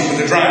front seat with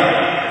the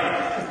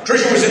driver.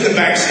 Tricia was in the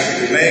back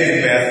seat with Meg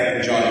and Beth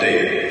and John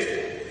David.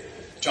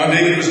 John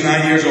David was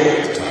 9 years old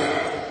at the time.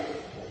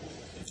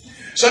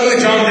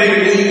 Suddenly John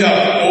David leaned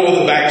up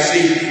over the back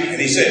seat and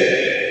he said,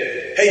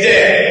 "Hey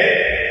Dad,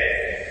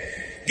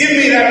 give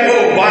me that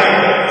little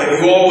Bible that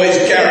you always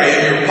carry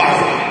in your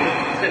pocket."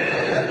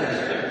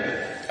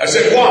 I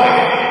said, "Why?"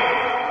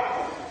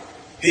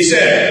 He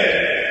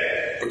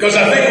said, "Because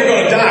I think we're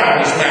going to die on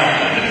this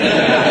mountain.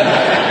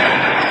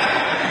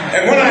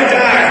 And when I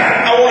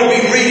die, I want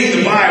to be reading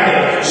the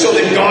Bible so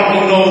that God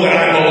will know that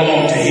I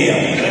belong to Him."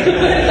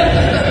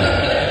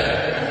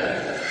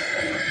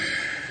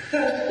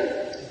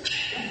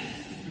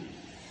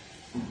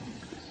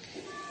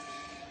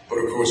 But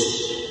of course,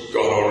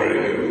 God already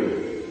knew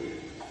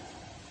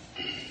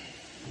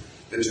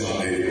that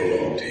John David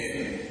belonged to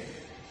Him.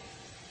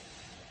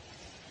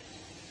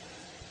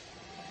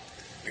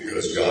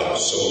 Because God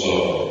so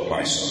loved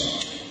my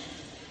son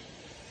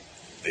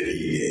that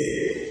He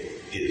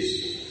gave His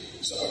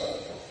Son.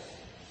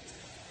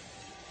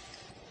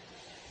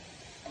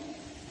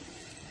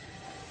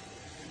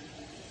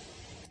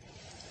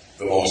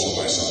 The loss of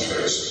my son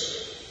hurts.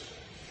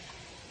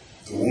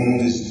 The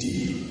wound is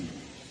deep,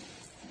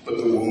 but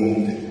the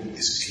wound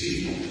is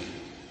clean.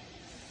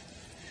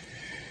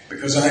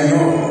 Because I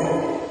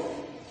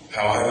know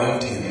how I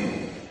loved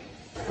him,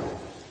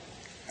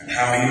 and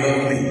how he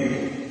loved me,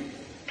 and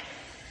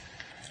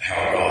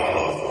how God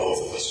loved both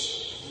of us.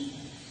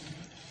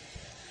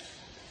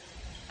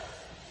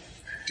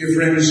 Dear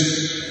friends,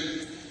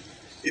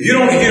 if you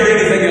don't hear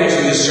anything else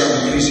in this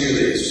sermon, please hear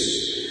this.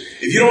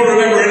 If you don't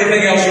remember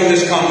anything else from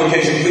this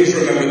convocation, please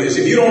remember this.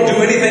 If you don't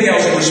do anything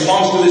else in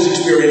response to this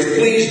experience,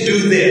 please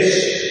do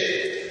this.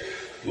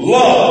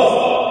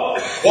 Love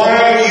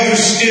while you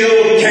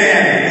still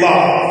can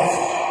love.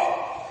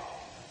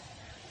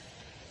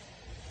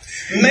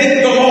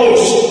 Make the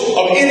most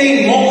of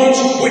any moments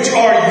which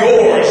are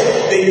yours,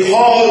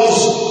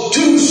 because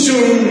too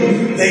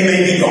soon they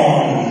may be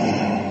gone.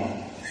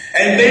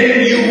 And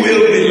then you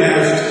will be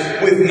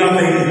left with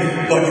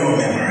nothing but your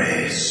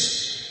memories.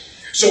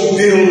 So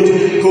build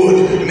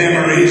good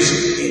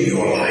memories in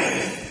your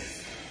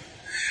life.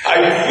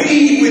 I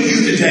plead with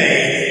you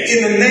today,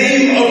 in the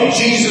name of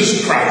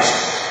Jesus Christ,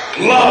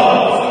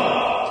 love.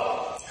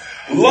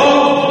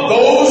 Love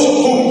those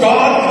whom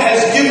God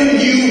has given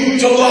you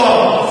to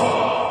love.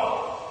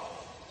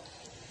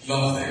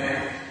 Love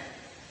them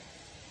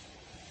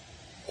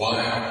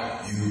while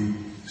you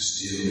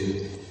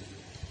still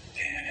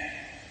can.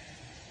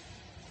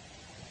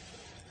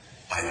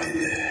 I did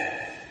that.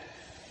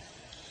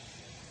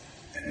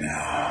 And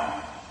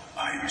now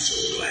I am so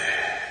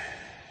glad.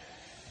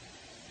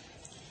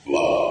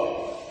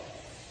 Love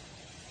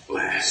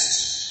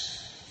lasts.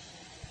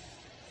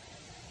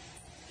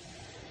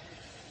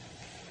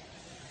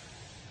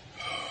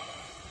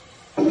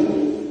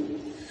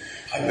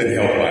 I've been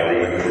helped by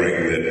remembering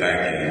that back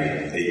in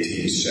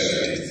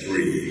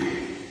 1873,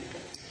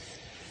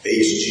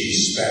 H.G.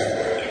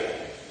 Spafford,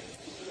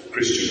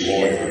 Christian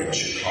lawyer in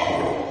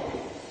Chicago,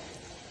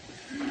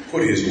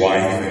 put his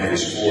wife and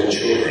his 4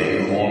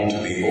 children onto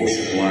the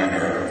ocean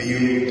liner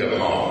Ville de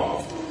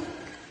Havre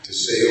to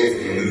sail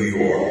from New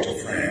York to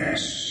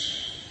France.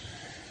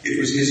 It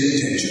was his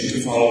intention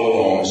to follow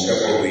along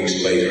several weeks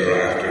later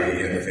after he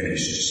had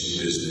finished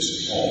some business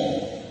at home.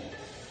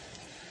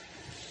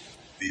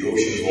 The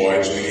ocean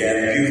voyage began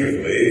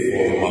beautifully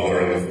for the mother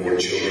and the 4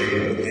 children,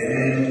 but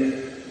then,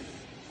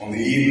 on the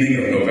evening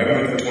of November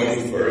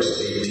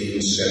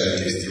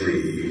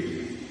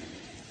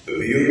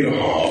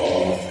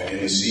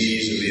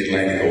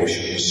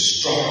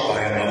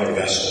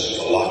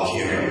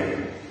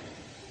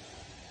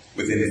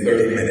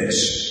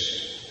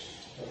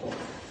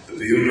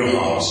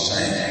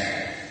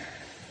sank,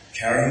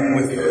 carrying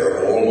with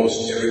her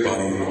almost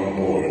everybody on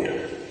board.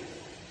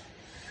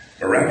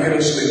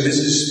 Miraculously,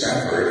 Mrs.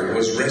 Spafford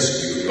was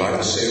rescued by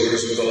the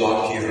sailors of the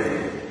Loch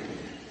Erin,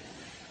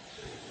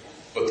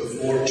 but the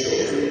 4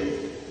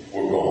 children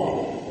were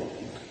gone.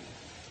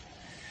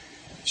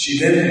 She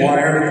then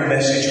wired a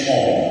message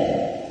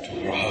home to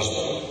her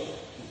husband,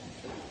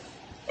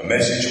 a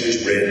message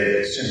which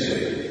read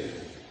simply,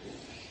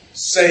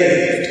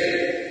 "Saved,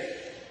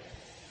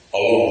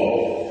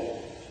 alone."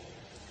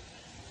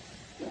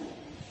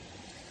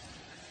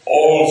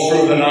 All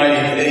through the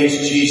night,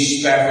 H.G.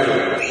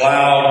 Spafford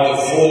plowed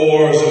the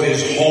floors of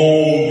his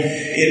home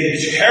in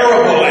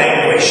terrible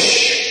anguish,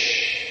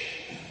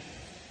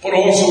 but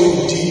also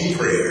in deep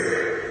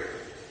prayer.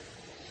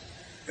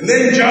 And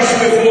then just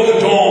before the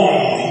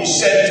dawn, he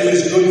said to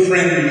his good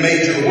friend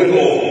Major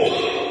Whittle,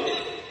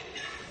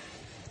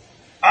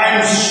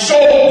 "I'm so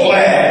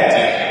glad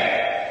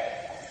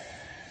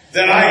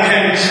that I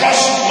can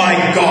trust my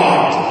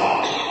God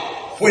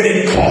when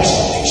it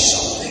costs me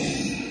something."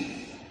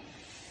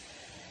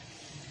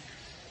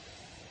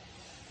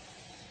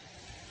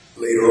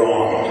 Later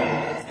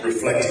on,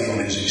 reflecting on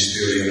his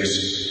experience,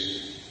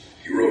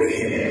 he wrote a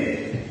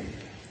hymn.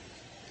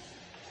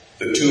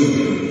 The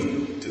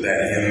tune to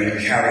that hymn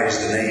carries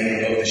the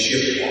name of the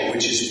ship on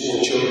which his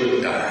 4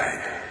 children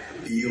died, the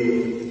Beal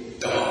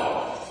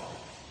Dove.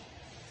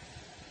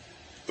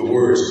 The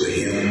words of the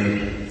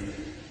hymn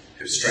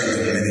have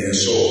strengthened many a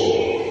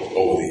soul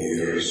over the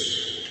years,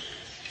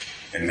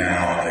 and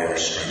now they are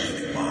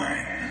strengthening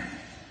mine.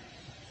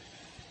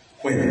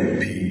 When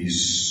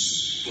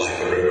peace, like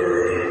a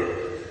river,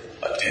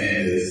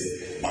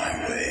 attendeth my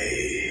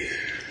way,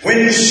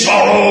 when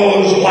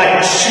sorrows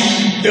like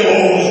sea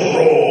billows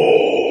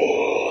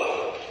roll,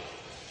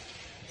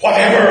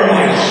 whatever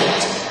my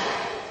lot,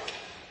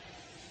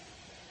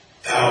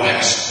 thou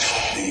hast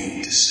taught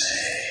me to say,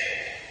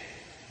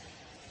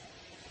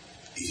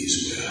 it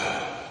is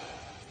well,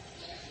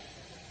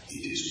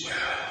 it is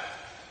well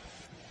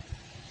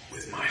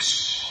with my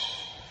soul.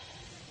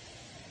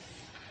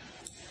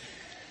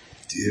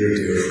 Dear,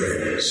 dear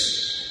friends,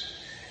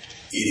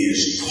 it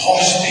is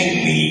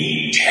costing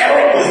me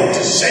terribly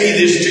to say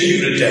this to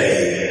you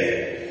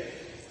today.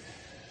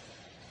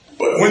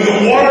 But when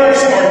the waters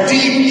are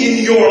deep in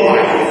your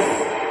life,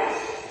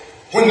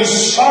 when the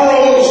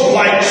sorrows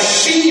like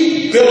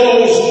sea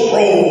billows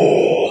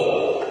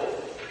roll,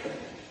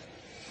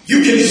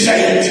 you can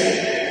say it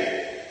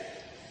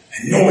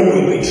and know it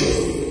will be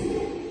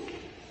true.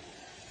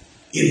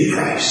 In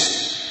Christ,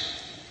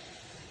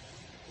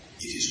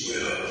 it is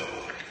well.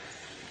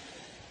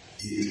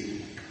 It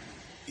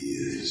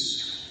is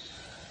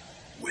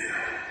well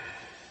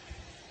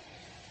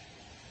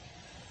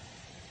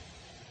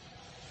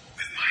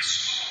with my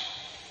soul.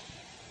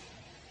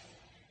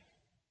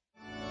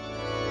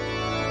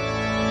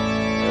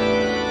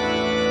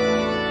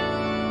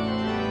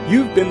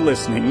 You've been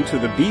listening to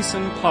the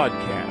Beeson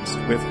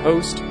Podcast with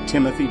host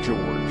Timothy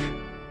George.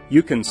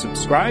 You can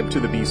subscribe to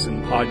the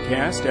Beeson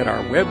Podcast at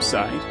our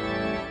website,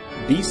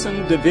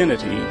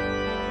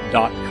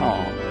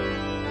 beesondivinity.com.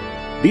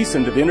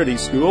 Beeson Divinity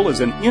School is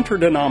an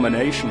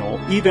interdenominational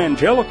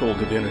evangelical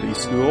divinity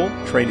school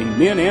training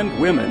men and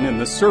women in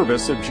the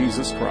service of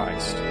Jesus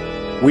Christ.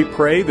 We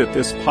pray that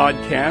this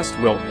podcast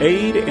will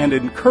aid and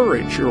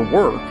encourage your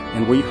work,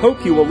 and we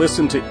hope you will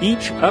listen to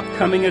each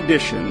upcoming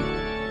edition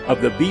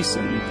of the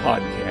Beeson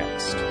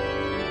Podcast.